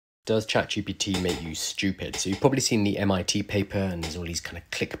Does ChatGPT make you stupid? So you've probably seen the MIT paper, and there's all these kind of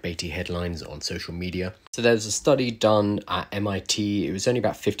clickbaity headlines on social media. So there's a study done at MIT. It was only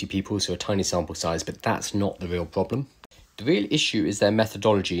about 50 people, so a tiny sample size, but that's not the real problem. The real issue is their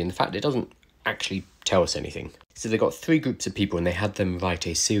methodology and the fact it doesn't actually tell us anything. So they got 3 groups of people and they had them write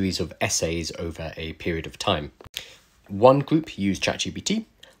a series of essays over a period of time. One group used ChatGPT,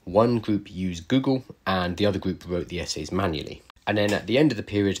 one group used Google, and the other group wrote the essays manually. And then at the end of the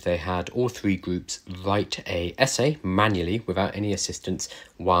period, they had all 3 groups write an essay manually without any assistance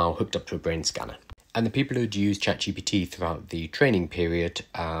while hooked up to a brain scanner. And the people who'd used ChatGPT throughout the training period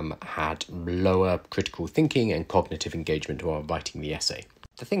had lower critical thinking and cognitive engagement while writing the essay.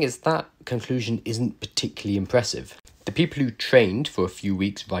 The thing is, that conclusion isn't particularly impressive. The people who trained for a few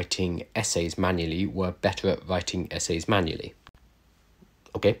weeks writing essays manually were better at writing essays manually.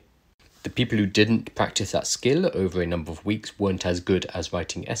 Okay. The people who didn't practice that skill over a number of weeks weren't as good as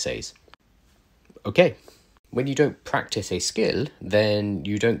writing essays. Okay. When you don't practice a skill, then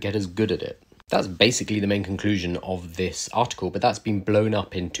you don't get as good at it. That's basically the main conclusion of this article, but that's been blown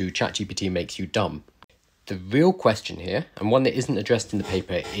up into ChatGPT makes you dumb. The real question here, and one that isn't addressed in the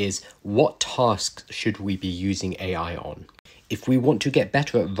paper, is what tasks should we be using AI on? If we want to get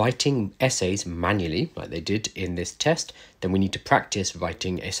better at writing essays manually, like they did in this test, then we need to practice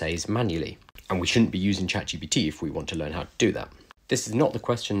writing essays manually. And we shouldn't be using ChatGPT if we want to learn how to do that. This is not the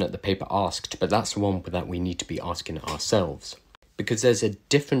question that the paper asked, but that's the one that we need to be asking ourselves. Because there's a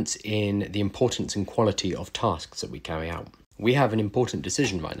difference in the importance and quality of tasks that we carry out. We have an important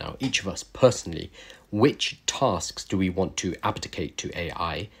decision right now, each of us personally. Which tasks do we want to abdicate to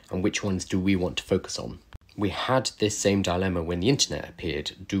AI and which ones do we want to focus on? We had this same dilemma when the internet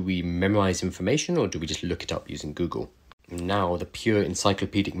appeared. Do we memorize information or do we just look it up using Google? Now, the pure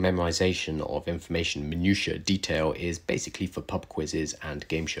encyclopedic memorization of information, minutiae, detail is basically for pub quizzes and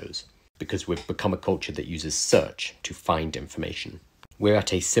game shows. Because we've become a culture that uses search to find information. We're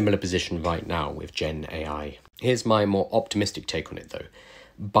at a similar position right now with Gen AI. Here's my more optimistic take on it though.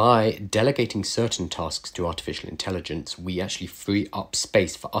 By delegating certain tasks to artificial intelligence, we actually free up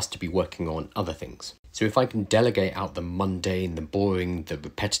space for us to be working on other things. So if I can delegate out the mundane, the boring, the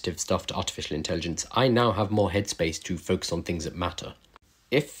repetitive stuff to artificial intelligence, I now have more headspace to focus on things that matter.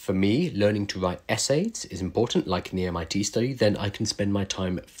 If, for me, learning to write essays is important, like in the MIT study, then I can spend my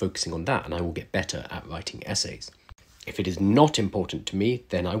time focusing on that and I will get better at writing essays. If it is not important to me,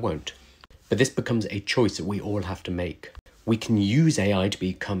 then I won't. But this becomes a choice that we all have to make. We can use AI to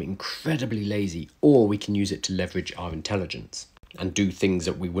become incredibly lazy, or we can use it to leverage our intelligence and do things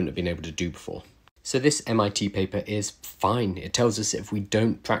that we wouldn't have been able to do before. So this MIT paper is fine. It tells us that if we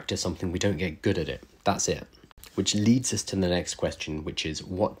don't practice something, we don't get good at it. That's it. Which leads us to the next question, which is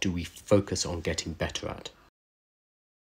what do we focus on getting better at?